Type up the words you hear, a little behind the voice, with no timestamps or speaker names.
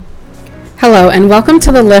Hello, and welcome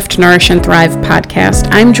to the Lift, Nourish, and Thrive podcast.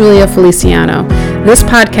 I'm Julia Feliciano. This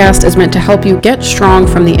podcast is meant to help you get strong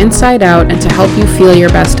from the inside out and to help you feel your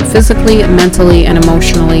best physically, mentally, and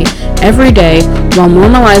emotionally every day while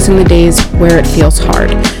normalizing the days where it feels hard.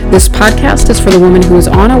 This podcast is for the woman who is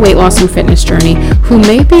on a weight loss and fitness journey, who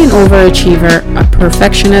may be an overachiever, a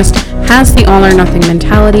perfectionist, has the all or nothing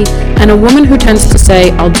mentality, and a woman who tends to say,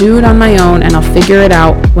 I'll do it on my own and I'll figure it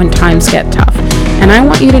out when times get tough. And I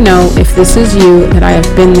want you to know, if this is you, that I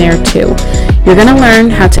have been there too. You're going to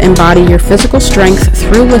learn how to embody your physical strength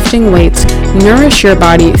through lifting weights, nourish your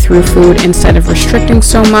body through food instead of restricting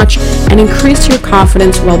so much, and increase your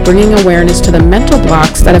confidence while bringing awareness to the mental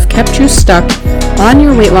blocks that have kept you stuck on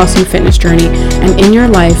your weight loss and fitness journey and in your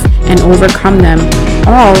life, and overcome them,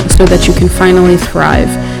 all so that you can finally thrive.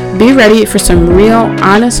 Be ready for some real,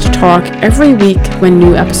 honest talk every week when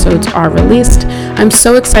new episodes are released. I'm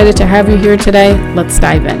so excited to have you here today. Let's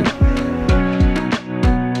dive in.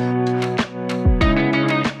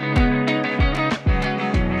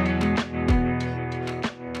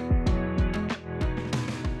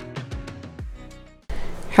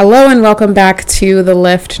 Hello and welcome back to the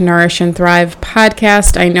Lift, Nourish, and Thrive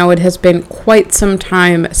podcast. I know it has been quite some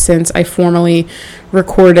time since I formally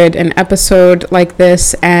recorded an episode like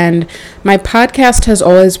this, and my podcast has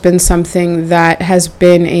always been something that has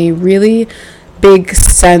been a really big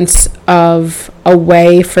sense of a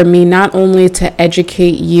way for me not only to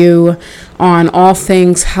educate you on all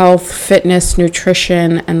things health, fitness,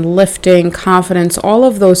 nutrition, and lifting, confidence, all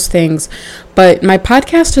of those things, but my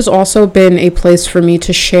podcast has also been a place for me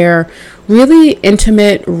to share really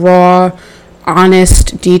intimate, raw,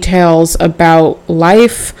 honest details about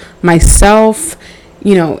life, myself,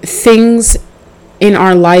 things in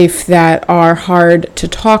our life that are hard to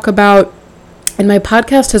talk about. And my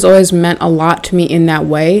podcast has always meant a lot to me in that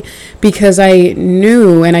way, because I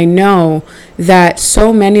knew and I know that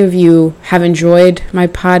so many of you have enjoyed my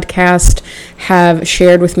podcast, have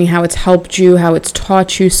shared with me how it's helped you, how it's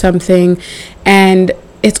taught you something. And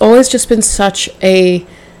it's always just been such a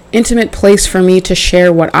intimate place for me to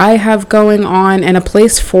share what I have going on, and a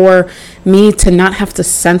place for me to not have to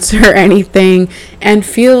censor anything and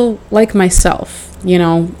feel like myself,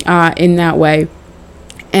 in that way.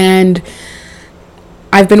 And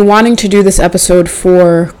I've been wanting to do this episode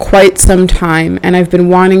for quite some time, and I've been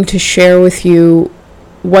wanting to share with you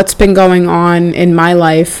what's been going on in my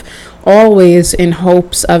life, always in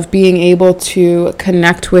hopes of being able to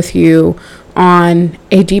connect with you on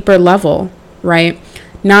a deeper level, right?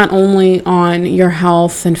 Not only on your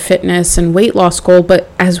health and fitness and weight loss goal, but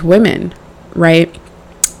as women, right?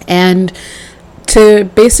 And to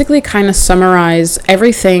basically kind of summarize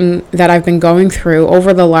everything that I've been going through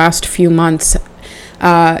over the last few months,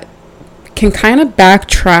 can kind of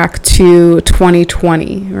backtrack to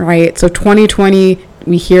 2020, right? So 2020,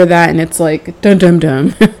 we hear that and it's like, dum, dum,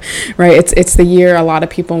 dum, right? It's the year a lot of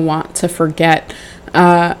people want to forget.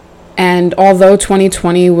 And although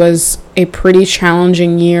 2020 was a pretty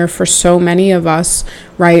challenging year for so many of us,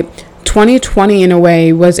 right? 2020 in a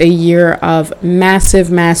way was a year of massive,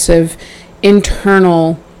 massive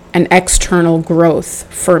internal and external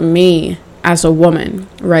growth for me as a woman,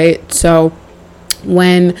 right? So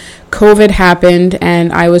when COVID happened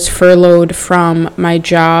and I was furloughed from my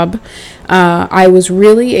job, I was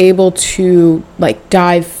really able to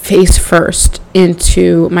dive face first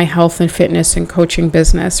into my health and fitness and coaching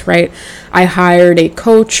business, right? I hired a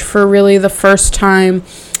coach for really the first time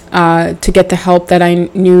to get the help that I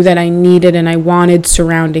knew that I needed and I wanted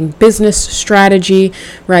surrounding business strategy,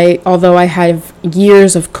 right? Although I have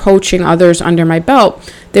years of coaching others under my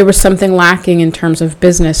belt, there was something lacking in terms of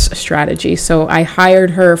business strategy. So I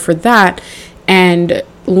hired her for that and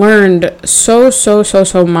learned so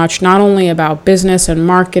much, not only about business and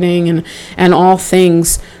marketing and all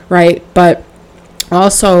things, right? But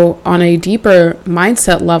also on a deeper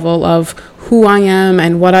mindset level of who I am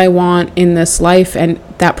and what I want in this life. And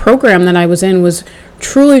that program that I was in was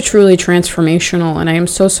truly transformational. And I am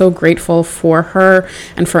so grateful for her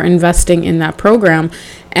and for investing in that program.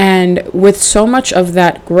 And with so much of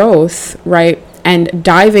that growth, right, and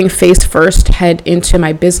diving face first head into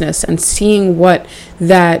my business and seeing what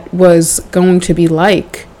that was going to be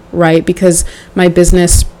like, right? Because my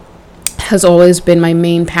business has always been my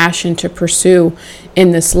main passion to pursue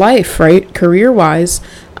in this life, right? Career-wise.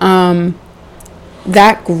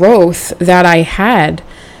 That growth that I had,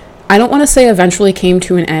 I don't want to say eventually came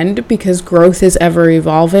to an end, because growth is ever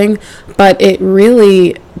evolving, but it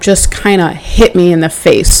really just kind of hit me in the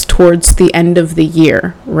face towards the end of the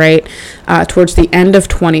year, right? Towards the end of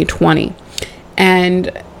 2020.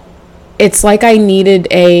 And it's like I needed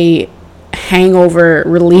a hangover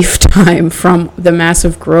relief time from the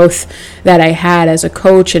massive growth that I had as a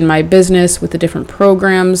coach in my business with the different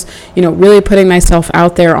programs, really putting myself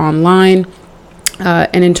out there online.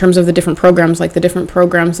 And in terms of the different programs, like the different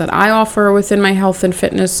programs that I offer within my health and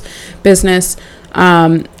fitness business.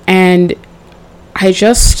 And I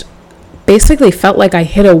just basically felt like I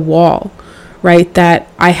hit a wall, right? That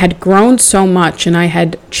I had grown so much and I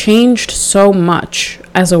had changed so much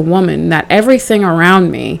as a woman that everything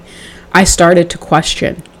around me, I started to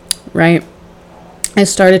question, right? I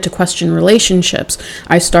started to question relationships.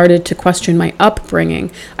 I started to question my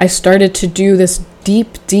upbringing. I started to do this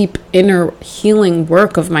deep inner healing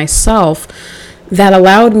work of myself that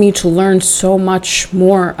allowed me to learn so much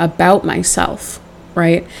more about myself,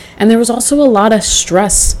 right? And there was also a lot of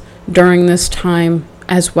stress during this time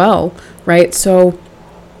as well, right? So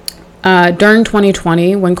during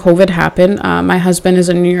 2020, when COVID happened, my husband is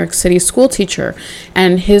a New York City school teacher,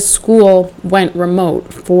 and his school went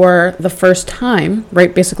remote for the first time,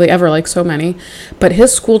 right? Basically ever, like so many. But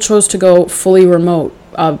his school chose to go fully remote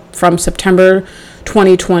from September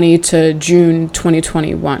 2020 to June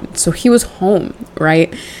 2021. So he was home,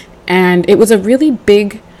 right? And it was a really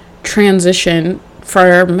big transition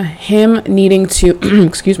from him needing to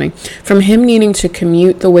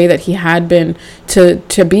commute the way that he had been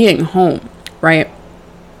to being home, right?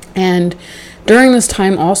 And during this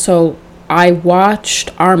time also, I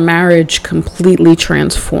watched our marriage completely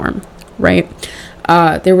transform, right?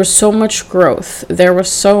 There was so much growth. There was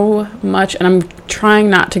so much, and I'm trying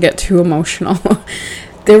not to get too emotional.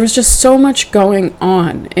 There was just so much going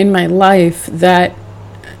on in my life that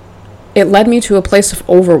it led me to a place of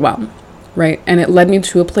overwhelm, right? And it led me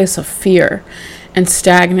to a place of fear and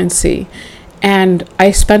stagnancy. And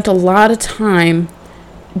I spent a lot of time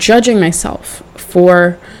judging myself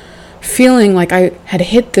for feeling like I had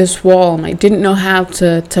hit this wall and I didn't know how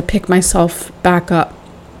to pick myself back up,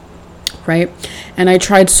 right? And I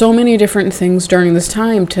tried so many different things during this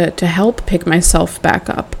time to help pick myself back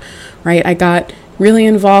up, right? I got really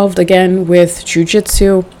involved again with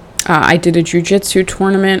jiu-jitsu. I did a jiu-jitsu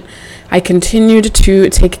tournament. I continued to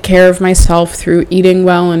take care of myself through eating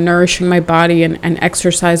well and nourishing my body and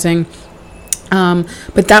exercising.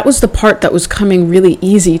 But that was the part that was coming really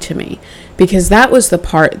easy to me, because that was the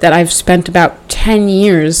part that I've spent about 10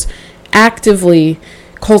 years actively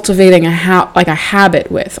cultivating a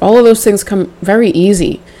habit with. All of those things come very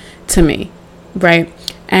easy to me, right?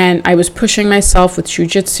 And I was pushing myself with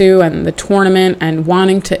jiu-jitsu and the tournament and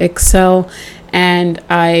wanting to excel. And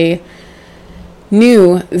I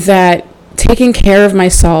knew that taking care of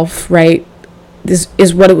myself, right, this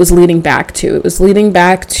is what it was leading back to. It was leading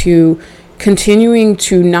back to continuing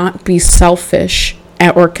to not be selfish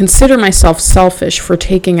or consider myself selfish for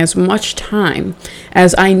taking as much time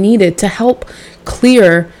as I needed to help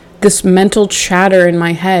clear this mental chatter in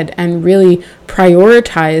my head and really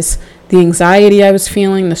prioritize the anxiety I was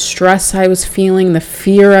feeling, the stress I was feeling, the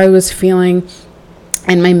fear I was feeling,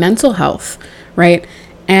 and my mental health, right?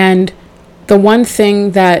 And the one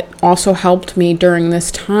thing that also helped me during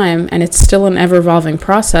this time, and it's still an ever-evolving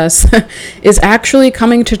process, is actually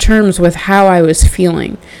coming to terms with how I was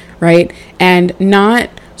feeling, right? And not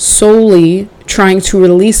solely trying to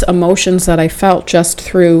release emotions that I felt just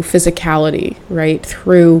through physicality, right?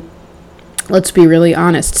 Through, let's be really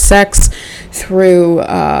honest, sex, through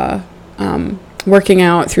working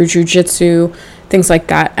out, through jiu-jitsu, things like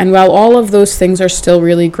that. And while all of those things are still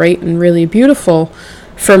really great and really beautiful,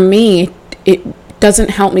 for me, it doesn't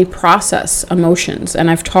help me process emotions. And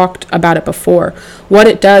I've talked about it before. What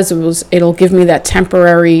it does is it'll give me that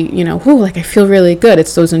temporary, I feel really good.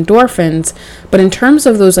 It's those endorphins. But in terms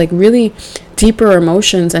of those really deeper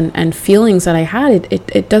emotions and feelings that I had,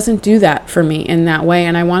 it doesn't do that for me in that way.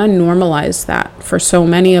 And I want to normalize that for so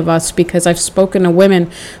many of us, because I've spoken to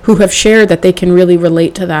women who have shared that they can really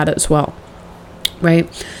relate to that as well, right?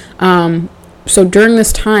 So during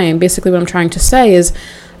this time, basically what I'm trying to say is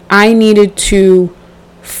I needed to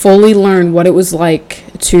fully learn what it was like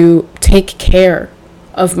to take care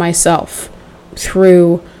of myself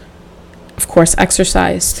through, of course,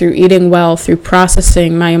 exercise, through eating well, through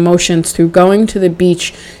processing my emotions, through going to the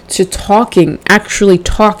beach, to actually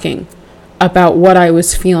talking about what I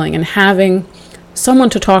was feeling and having someone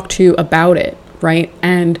to talk to about it, right?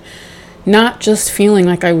 And not just feeling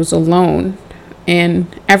like I was alone in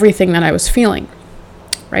everything that I was feeling,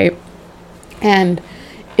 right? And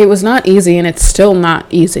it was not easy, and it's still not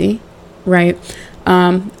easy, right?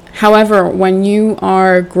 However, when you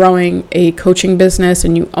are growing a coaching business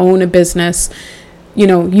and you own a business,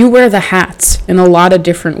 you wear the hats in a lot of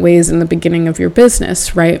different ways in the beginning of your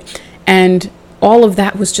business, right? And all of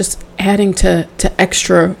that was just adding to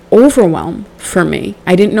extra overwhelm for me.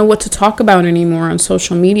 I didn't know what to talk about anymore on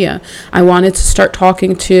social media. I wanted to start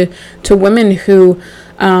talking to women who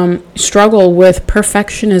struggle with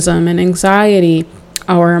perfectionism and anxiety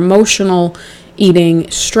or emotional eating,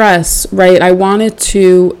 stress, right? I wanted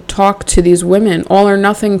to talk to these women, all or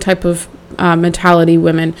nothing type of mentality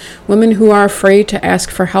women who are afraid to ask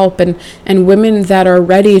for help, and women that are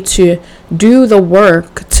ready to do the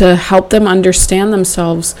work to help them understand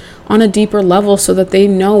themselves on a deeper level so that they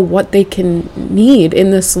know what they can need in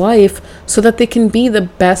this life so that they can be the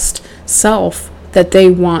best self that they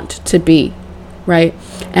want to be, right?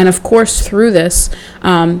 And of course, through this,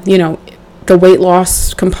 the weight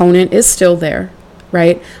loss component is still there,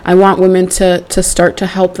 right? I want women to start to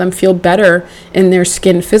help them feel better in their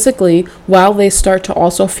skin physically while they start to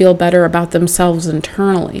also feel better about themselves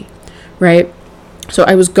internally, right? So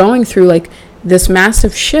I was going through like this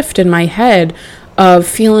massive shift in my head of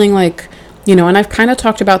feeling like, and I've kind of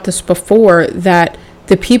talked about this before, that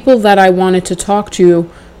the people that I wanted to talk to,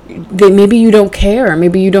 maybe you don't care.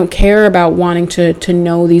 Maybe you don't care about wanting to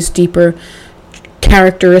know these deeper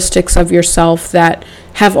characteristics of yourself that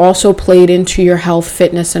have also played into your health,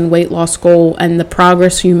 fitness, and weight loss goal, and the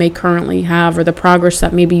progress you may currently have, or the progress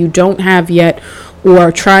that maybe you don't have yet,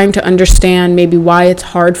 or trying to understand maybe why it's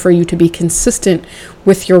hard for you to be consistent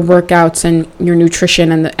with your workouts and your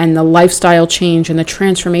nutrition and the lifestyle change and the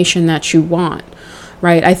transformation that you want,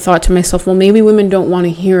 right? I thought to myself, well, maybe women don't want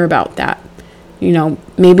to hear about that.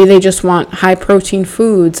 Maybe they just want high protein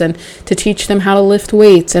foods and to teach them how to lift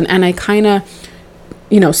weights. And I kind of,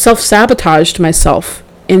 self-sabotaged myself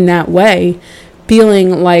in that way,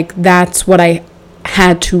 feeling like that's what I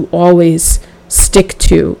had to always stick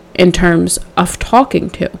to in terms of talking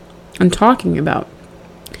about.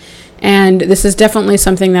 And this is definitely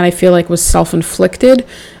something that I feel like was self-inflicted.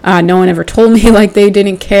 No one ever told me like they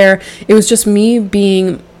didn't care. It was just me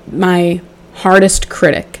being my hardest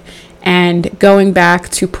critic and going back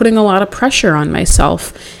to putting a lot of pressure on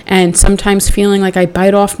myself and sometimes feeling like I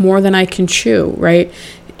bite off more than I can chew, right?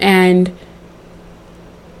 And,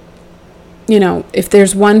 if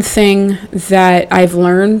there's one thing that I've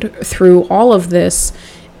learned through all of this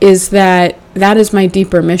is that is my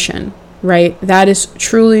deeper mission, right? That is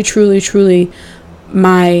truly, truly, truly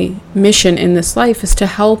my mission in this life, is to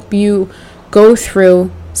help you go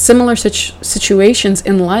through similar situations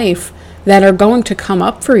in life that are going to come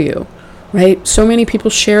up for you, right? So many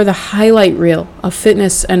people share the highlight reel of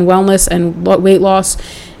fitness and wellness and weight loss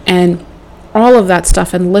and all of that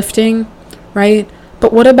stuff and lifting, right?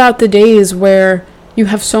 But what about the days where you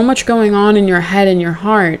have so much going on in your head and your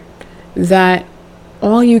heart that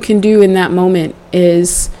all you can do in that moment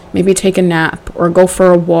is maybe take a nap or go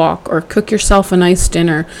for a walk or cook yourself a nice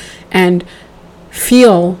dinner and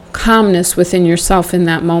feel calmness within yourself in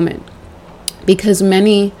that moment? Because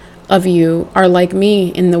many of you are like me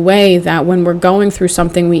in the way that when we're going through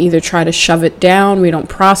something, we either try to shove it down, we don't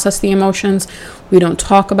process the emotions, we don't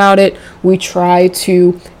talk about it, we try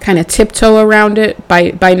to kind of tiptoe around it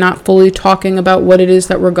by not fully talking about what it is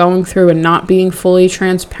that we're going through and not being fully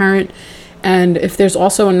transparent. And if there's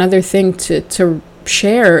also another thing to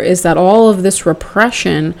share, is that all of this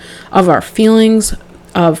repression of our feelings,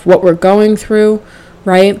 of what we're going through,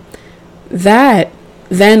 right, that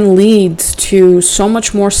then leads to so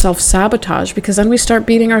much more self-sabotage, because then we start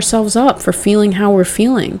beating ourselves up for feeling how we're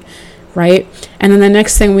feeling, right? And then the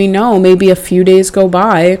next thing we know, maybe a few days go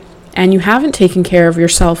by and you haven't taken care of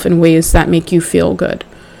yourself in ways that make you feel good,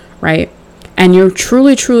 right? And you're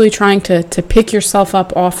truly, truly trying to pick yourself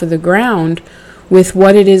up off of the ground with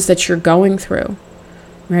what it is that you're going through,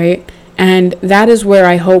 right? And that is where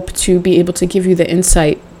I hope to be able to give you the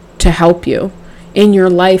insight to help you in your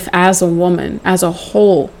life as a woman, as a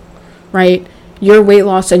whole, right? Your weight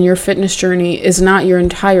loss and your fitness journey is not your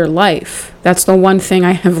entire life. That's the one thing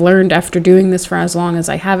I have learned after doing this for as long as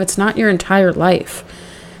I have. It's not your entire life.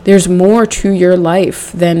 There's more to your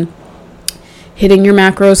life than hitting your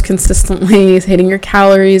macros consistently, hitting your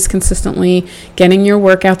calories consistently, getting your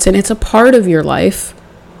workouts in. It's a part of your life,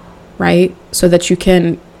 right? So that you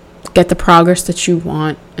can get the progress that you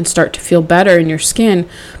want and start to feel better in your skin,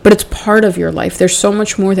 but it's part of your life. There's so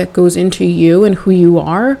much more that goes into you and who you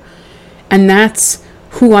are, and that's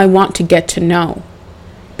who I want to get to know,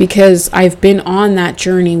 because I've been on that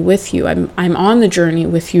journey with you. I'm on the journey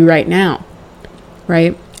with you right now,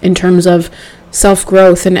 right? In terms of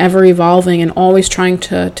self-growth and ever evolving and always trying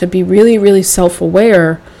to be really, really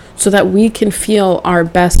self-aware so that we can feel our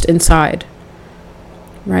best inside,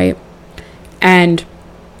 right? And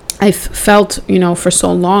I felt, for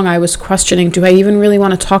so long I was questioning, do I even really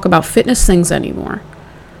want to talk about fitness things anymore,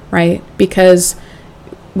 right? Because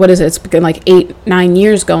what is it? It's been like 8-9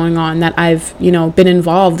 years going on that I've, been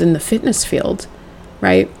involved in the fitness field,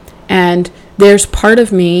 right? And there's part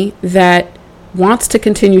of me that wants to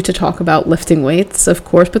continue to talk about lifting weights, of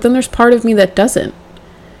course, but then there's part of me that doesn't,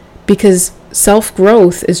 because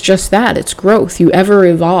self-growth is just that. It's growth. You ever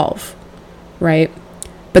evolve, right?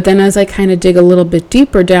 But then as I kind of dig a little bit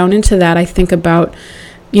deeper down into that, I think about,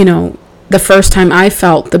 the first time I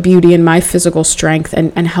felt the beauty in my physical strength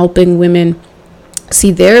and helping women see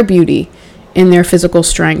their beauty in their physical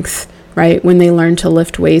strength, right? When they learn to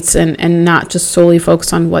lift weights and not just solely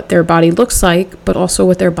focus on what their body looks like, but also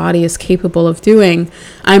what their body is capable of doing.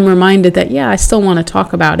 I'm reminded that, I still want to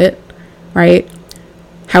talk about it, right?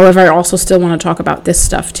 However, I also still want to talk about this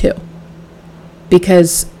stuff too,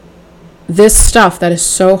 because this stuff that is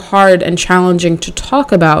so hard and challenging to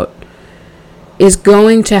talk about is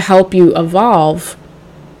going to help you evolve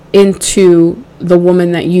into the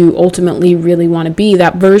woman that you ultimately really want to be,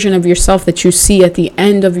 that version of yourself that you see at the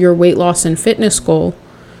end of your weight loss and fitness goal,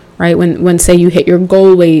 right? When say you hit your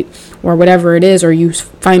goal weight or whatever it is, or you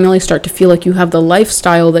finally start to feel like you have the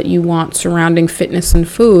lifestyle that you want surrounding fitness and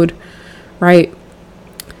food, right?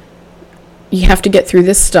 You have to get through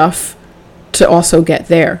this stuff to also get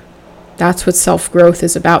there. That's what self-growth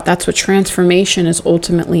is about. That's what transformation is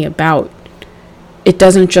ultimately about. It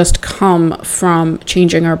doesn't just come from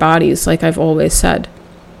changing our bodies, like I've always said,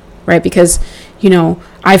 right? Because,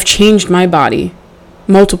 I've changed my body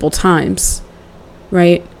multiple times,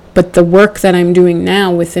 right? But the work that I'm doing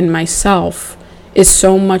now within myself is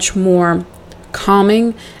so much more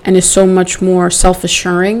calming and is so much more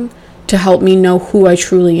self-assuring to help me know who I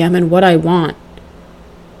truly am and what I want,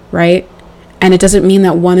 right? And it doesn't mean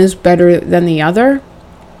that one is better than the other,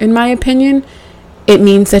 in my opinion. It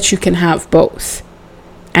means that you can have both.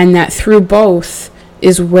 And that through both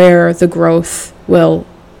is where the growth will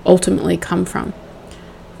ultimately come from,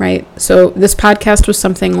 right? So this podcast was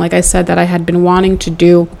something, like I said, that I had been wanting to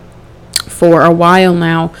do for a while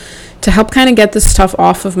now, to help kind of get this stuff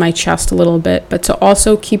off of my chest a little bit, but to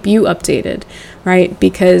also keep you updated, right?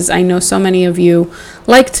 Because I know so many of you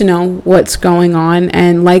like to know what's going on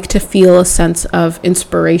and like to feel a sense of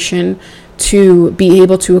inspiration to be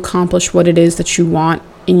able to accomplish what it is that you want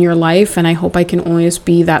in your life. And I hope I can always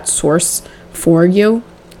be that source for you,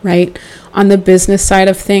 right? On the business side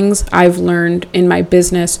of things, I've learned in my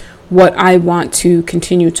business what I want to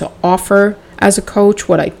continue to offer as a coach,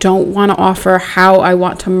 what I don't want to offer, how I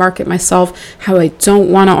want to market myself, how I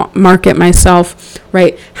don't want to market myself,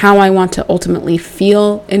 right? How I want to ultimately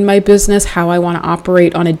feel in my business, how I want to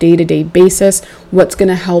operate on a day-to-day basis, what's going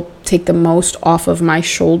to help take the most off of my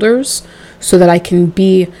shoulders so that I can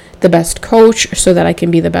be the best coach, so that I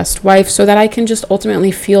can be the best wife, so that I can just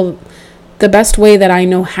ultimately feel the best way that I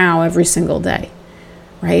know how every single day,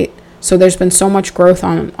 right? So there's been so much growth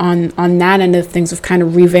on that end of things, of kind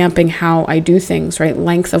of revamping how I do things, right?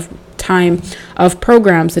 Length of time of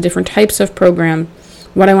programs, the different types of program,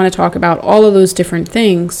 what I want to talk about, all of those different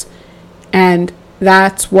things. And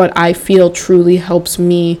that's what I feel truly helps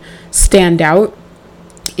me stand out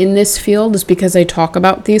in this field, is because I talk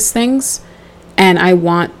about these things and I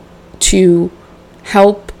want to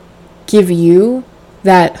help give you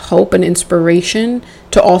that hope and inspiration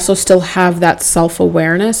to also still have that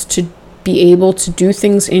self-awareness to be able to do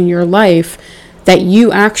things in your life that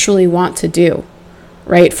you actually want to do,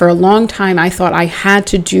 right? For a long time, I thought I had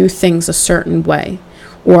to do things a certain way,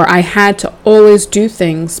 or I had to always do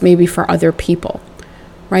things maybe for other people,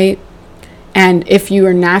 right? And if you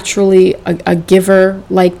are naturally a giver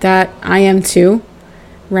like that, I am too,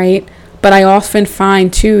 right? But I often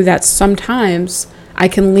find too that sometimes I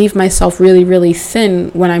can leave myself really, really thin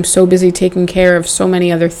when I'm so busy taking care of so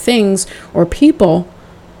many other things or people.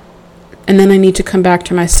 And then I need to come back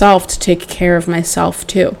to myself to take care of myself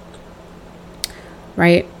too.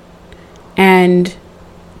 Right? And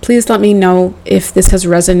please let me know if this has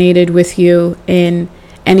resonated with you in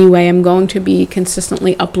any way. I'm going to be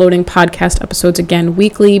consistently uploading podcast episodes again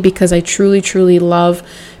weekly, because I truly, truly love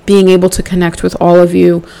being able to connect with all of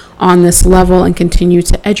you on this level and continue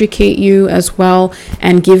to educate you as well,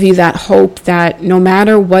 and give you that hope that no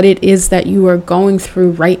matter what it is that you are going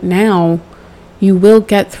through right now, you will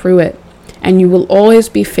get through it, and you will always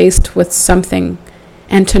be faced with something,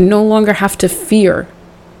 and to no longer have to fear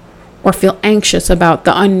or feel anxious about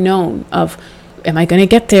the unknown of, am I going to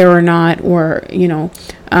get there or not? Or,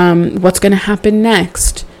 what's going to happen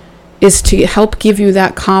next, is to help give you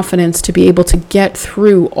that confidence to be able to get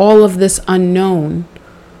through all of this unknown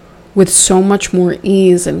with so much more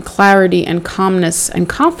ease and clarity and calmness and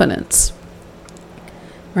confidence,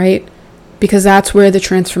 right? because that's where the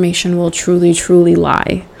transformation will truly, truly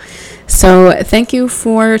lie. So thank you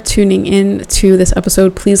for tuning in to this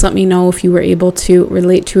episode. Please let me know if you were able to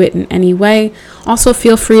relate to it in any way. Also,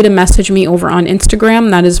 feel free to message me over on Instagram.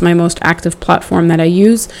 That is my most active platform that I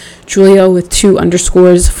use, Julia with 2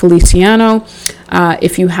 underscores Feliciano.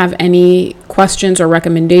 If you have any questions or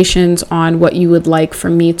recommendations on what you would like for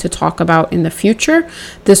me to talk about in the future,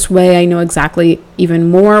 this way I know exactly even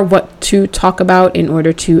more what to talk about in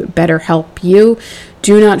order to better help you.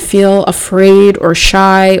 Do not feel afraid or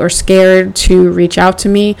shy or scared to reach out to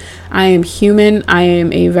me. I am human. I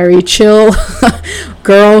am a very chill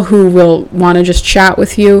girl who will want to just chat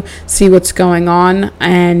with you, see what's going on.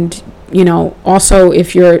 And, also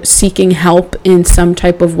if you're seeking help in some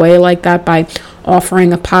type of way like that by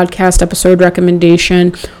offering a podcast episode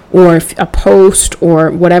recommendation or a post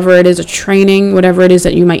or whatever it is, a training, whatever it is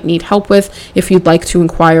that you might need help with, if you'd like to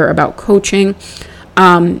inquire about coaching,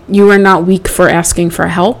 you are not weak for asking for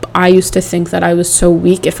help. I used to think that I was so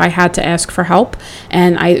weak if I had to ask for help,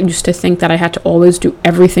 and I used to think that I had to always do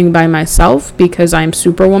everything by myself because I'm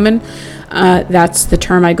Superwoman. That's the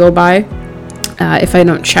term I go by if I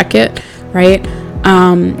don't check it, right?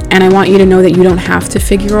 And I want you to know that you don't have to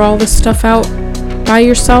figure all this stuff out by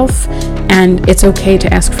yourself, and it's okay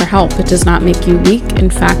to ask for help. It does not make you weak. In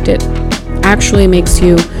fact, it actually makes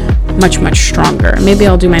you much, much stronger. Maybe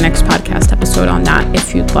I'll do my next podcast episode on that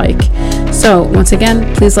if you'd like. So once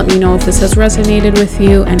again, please let me know if this has resonated with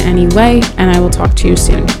you in any way, and I will talk to you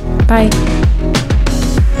soon. Bye.